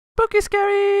Spooky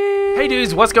scary! Hey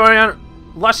dudes, what's going on?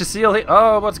 Luscious Seal here.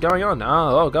 Oh, what's going on?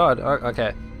 Oh god.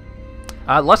 Okay.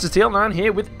 Luscious Seal 9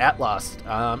 here with Outlast.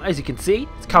 As you can see,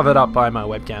 it's covered up by my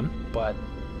webcam, but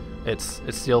it's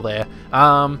still there.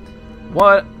 The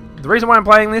reason why I'm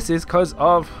playing this is because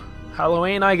of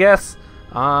Halloween, I guess.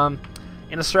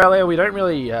 In Australia, we don't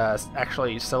really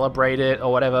actually celebrate it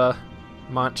or whatever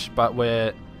much, but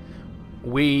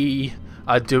we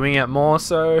are doing it more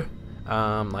so.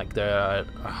 Like there are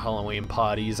Halloween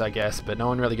parties, I guess, but no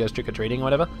one really goes trick-or-treating or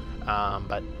whatever.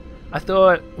 But I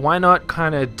thought, why not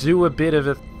kind of do a bit of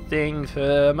a thing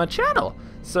for my channel?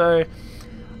 So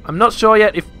I'm not sure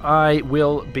yet if I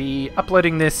will be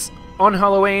uploading this on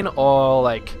Halloween or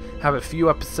like have a few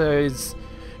episodes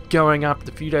going up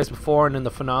the few days before and then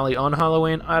the finale on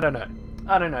Halloween. I don't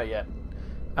know yet.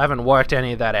 I haven't worked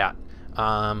any of that out.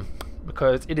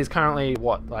 Because it is currently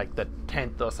what, like the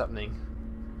 10th or something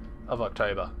of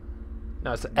October.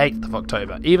 No, it's the 8th of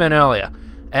October, even earlier.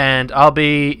 And I'll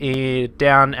be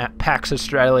down at PAX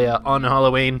Australia on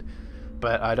Halloween,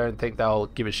 but I don't think they'll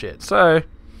give a shit. So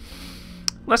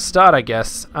let's start, I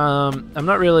guess. I'm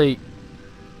not really...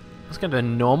 Let's go to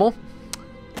normal.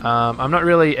 I'm not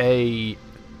really a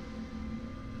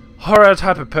horror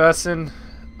type of person.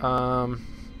 I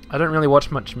don't really watch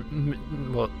much,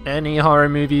 any horror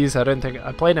movies. I don't think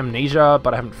I played Amnesia,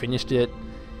 but I haven't finished it,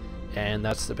 and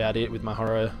that's about it with my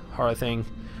horror thing.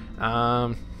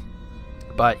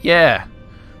 But yeah,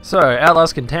 so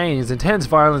Outlast contains intense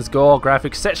violence, gore,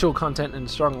 graphics, sexual content, and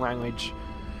strong language.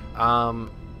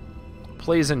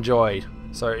 Please enjoy.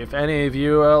 So if any of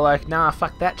you are like, nah,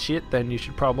 fuck that shit, then you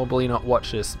should probably not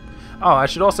watch this. Oh, I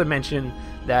should also mention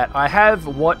that I have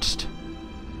watched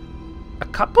a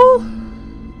couple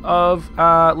of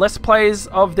let's plays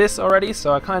of this already,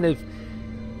 so I kind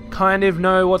of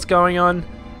know what's going on.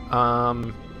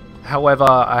 However,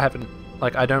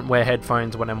 I don't wear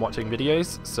headphones when I'm watching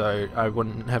videos, so I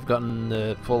wouldn't have gotten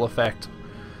the full effect.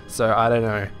 So I don't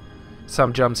know.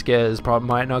 Some jump scares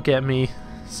might not get me,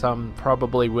 some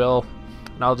probably will,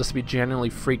 and I'll just be generally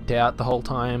freaked out the whole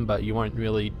time, but you won't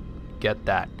really get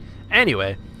that.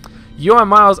 Anyway, you are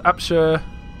Miles Upshur,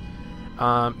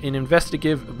 an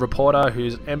investigative reporter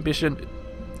whose ambition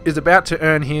is about to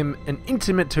earn him an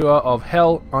intimate tour of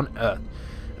hell on Earth.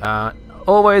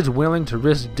 Always willing to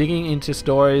risk digging into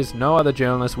stories no other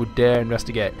journalist would dare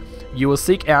investigate. You will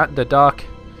seek out the dark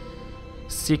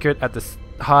secret at the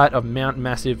heart of Mount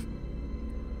Massive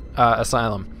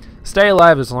Asylum. Stay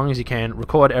alive as long as you can,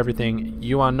 record everything.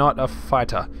 You are not a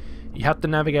fighter. You have to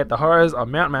navigate the horrors of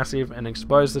Mount Massive and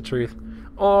expose the truth.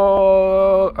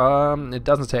 Or, it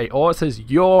doesn't say, or it says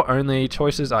your only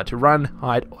choices are to run,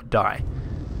 hide, or die.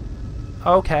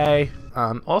 Okay.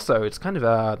 Also, it's kind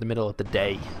of the middle of the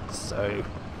day, so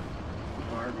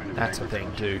that's a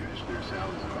thing too.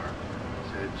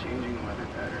 Changing weather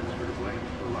patterns were to blame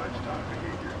for livestock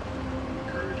behavior.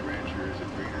 Encourage ranchers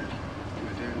and breeders to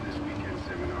attend this weekend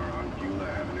seminar on Beulah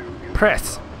Avenue in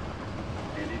Press.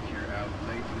 And if you're out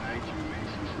late tonight, you may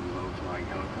see some low-flying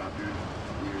helicopters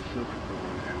near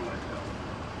Silverthorne and Leadville.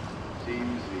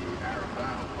 Seems the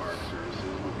Arapaho Park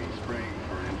Services will be spraying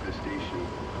for an infestation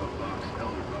of box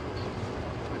elder bugs.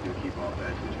 But do keep all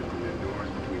pets and children indoors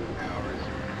between hours.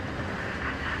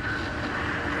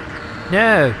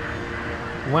 No.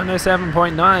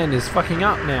 107.9 is fucking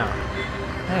up now.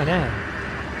 Oh no.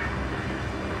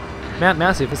 Mount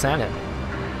Massive is at it.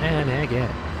 And again.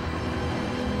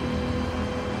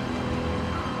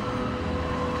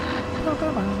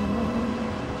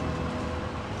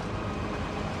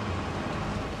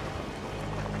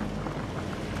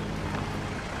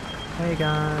 Hey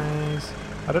guys.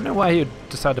 I don't know why he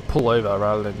decided to pull over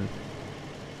rather than...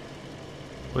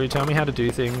 Will you tell me how to do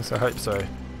things? I hope so.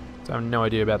 So I have no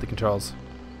idea about the controls.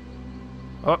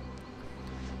 Oh.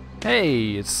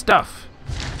 Hey, it's stuff.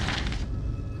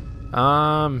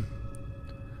 Miles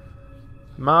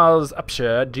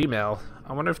Upshur, Gmail.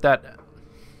 I wonder if that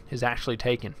is actually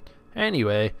taken.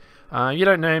 Anyway, you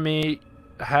don't know me.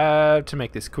 I have to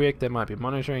make this quick. There might be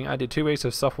monitoring. I did 2 weeks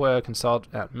of software consult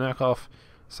at Murkoff,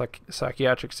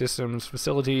 psychiatric systems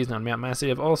facilities on Mount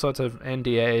Massive, all sorts of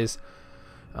NDAs.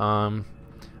 I'm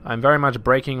very much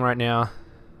breaking right now.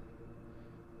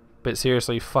 But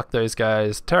seriously, fuck those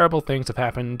guys. Terrible things have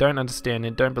happened. Don't understand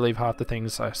it. Don't believe half the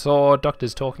things I saw.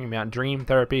 Doctors talking about dream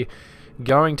therapy.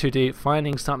 Going too deep.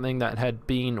 Finding something that had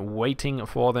been waiting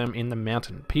for them in the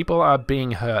mountain. People are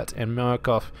being hurt, and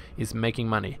Murkoff is making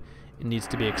money. It needs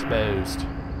to be exposed.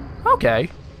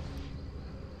 Okay.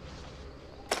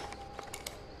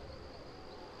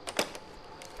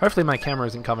 Hopefully my camera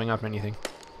isn't covering up anything.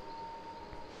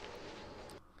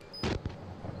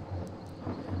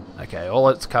 Okay, all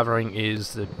it's covering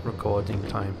is the recording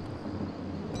time.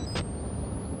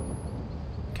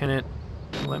 Can it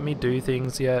let me do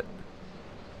things yet?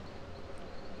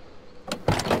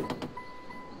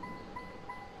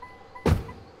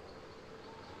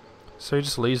 So he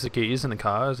just leaves the keys in the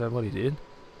car, is that what he did?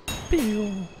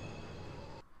 Pew.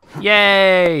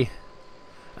 Yay!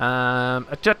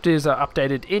 Objectives are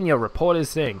updated in your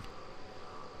reporter's thing.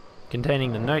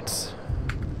 Containing the notes.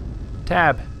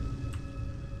 Tab.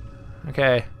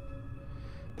 Okay.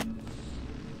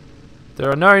 There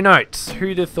are no notes.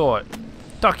 Who'd have thought?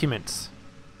 Documents.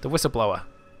 The whistleblower.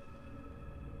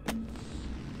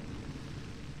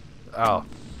 Oh.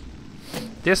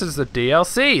 This is the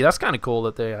DLC. That's kind of cool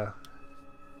that they are.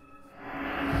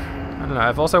 I don't know.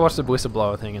 I've also watched the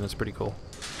whistleblower thing and it's pretty cool.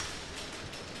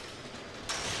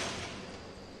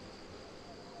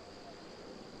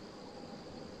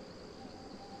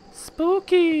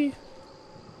 Spooky.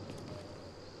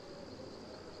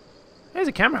 There's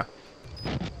a camera.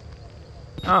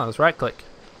 Oh, let's right click.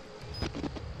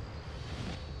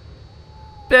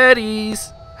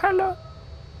 Birdies. Hello.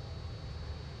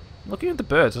 Looking at the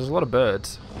birds, there's a lot of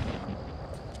birds.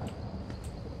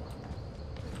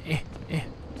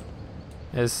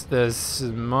 There's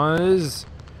some monitors.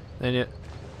 They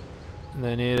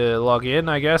need to log in,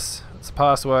 I guess. It's a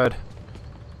password.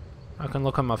 I can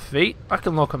look at my feet. I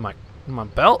can look at my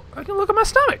belt. I can look at my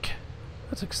stomach.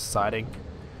 That's exciting.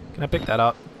 Can I pick that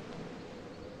up?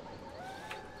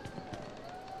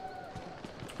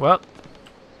 Well.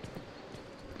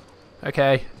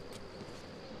 Okay.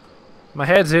 My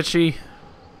head's itchy.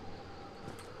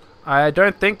 I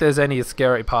don't think there's any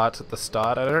scary parts at the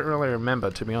start. I don't really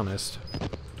remember, to be honest.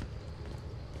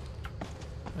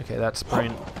 Okay, that's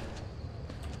sprint.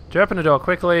 To open the door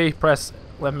quickly, press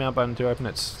left mouse button to open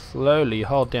it slowly.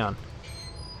 Hold down.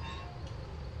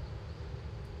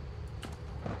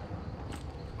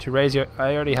 To raise your...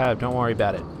 I already have. Don't worry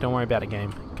about it. Don't worry about it,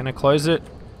 game. Can I close it?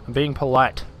 I'm being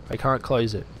polite. I can't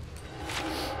close it.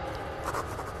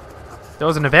 There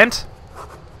was an event?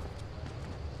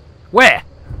 Where?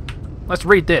 Let's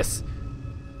read this.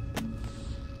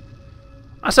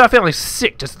 I started feeling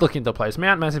sick just looking at the place.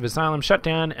 Mount Massive Asylum shut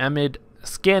down amid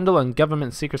scandal and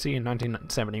government secrecy in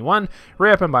 1971.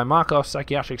 Reopened by Markov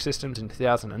Psychiatric Systems in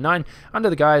 2009 under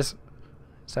the guise...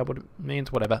 Is that what it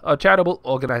means? Whatever. A charitable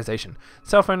organization.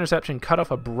 Cell phone reception cut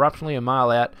off abruptly a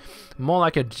mile out. More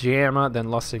like a jammer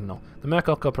than lost signal. The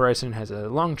Merkel Corporation has a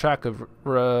long track of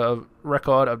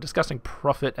record of discussing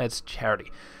profit as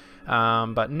charity.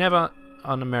 But never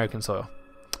on American soil.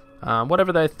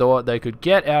 Whatever they thought they could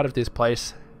get out of this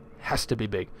place has to be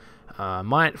big.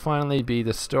 Might finally be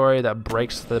the story that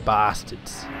breaks the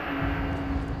bastards.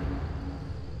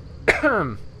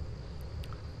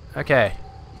 Okay.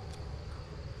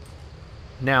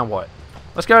 Now what?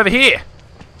 Let's go over here!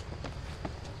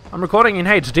 I'm recording in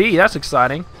HD, that's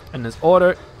exciting. And there's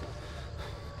auto...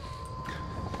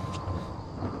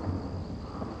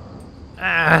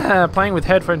 playing with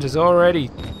headphones is already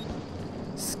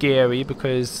scary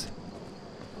because...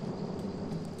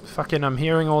 Fucking I'm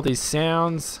hearing all these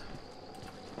sounds.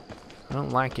 I don't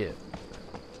like it.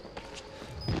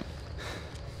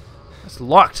 It's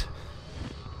locked!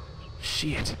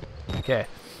 Shit. Okay.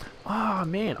 Oh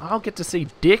man, I'll get to see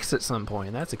dicks at some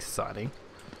point. That's exciting.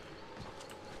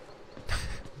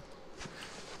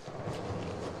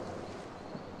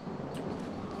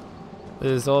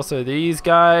 There's also these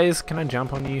guys. Can I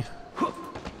jump on you?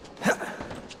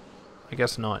 I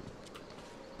guess not.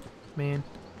 Man.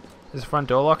 Is the front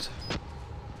door locked?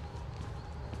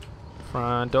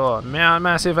 Front door. Mount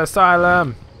Massive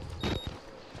Asylum!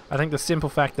 I think the simple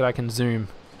fact that I can zoom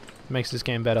makes this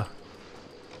game better.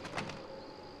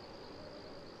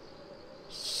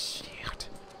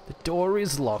 The door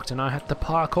is locked and I have to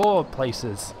parkour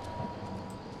places.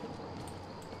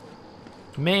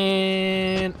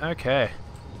 Man, okay.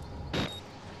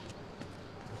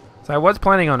 So I was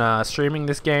planning on streaming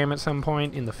this game at some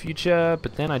point in the future,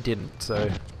 but then I didn't, so...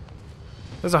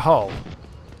 There's a hole.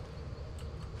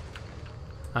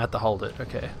 I have to hold it,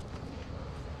 okay.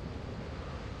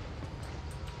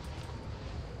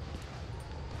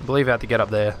 I believe I have to get up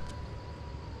there.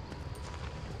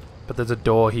 But there's a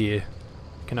door here.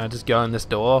 Can I just go in this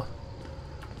door?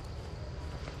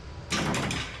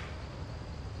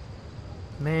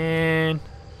 Man.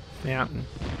 Mountain.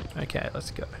 Okay,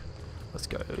 let's go. Let's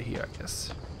go over here, I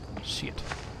guess. Shit.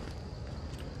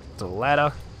 It's a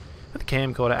ladder. With the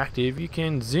camcorder active, you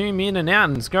can zoom in and out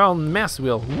and scroll on the mouse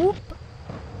wheel. Whoop!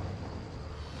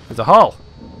 There's a hole.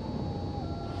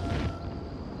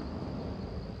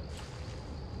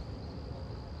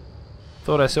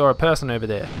 Thought I saw a person over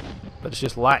there, but it's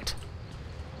just light.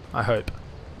 I hope.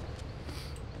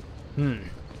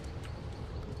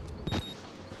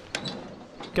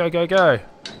 Go, go, go.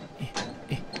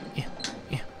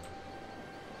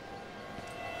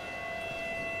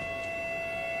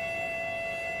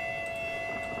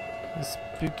 The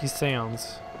spooky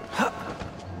sounds.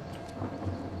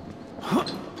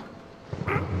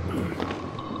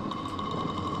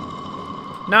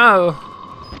 No!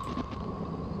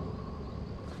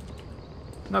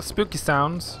 Not spooky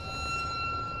sounds.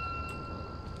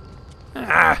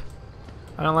 Ah!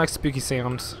 I don't like spooky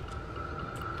sounds.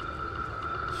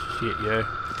 Shit, yo.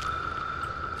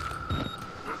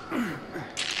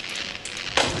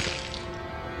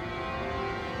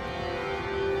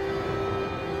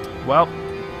 Well,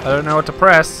 I don't know what to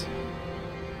press.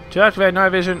 To activate night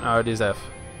vision, oh, it is F.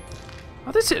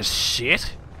 Oh, this is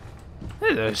shit.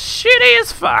 This is shitty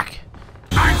as fuck.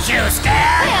 Aren't you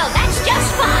scared? Well, that's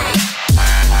just fine.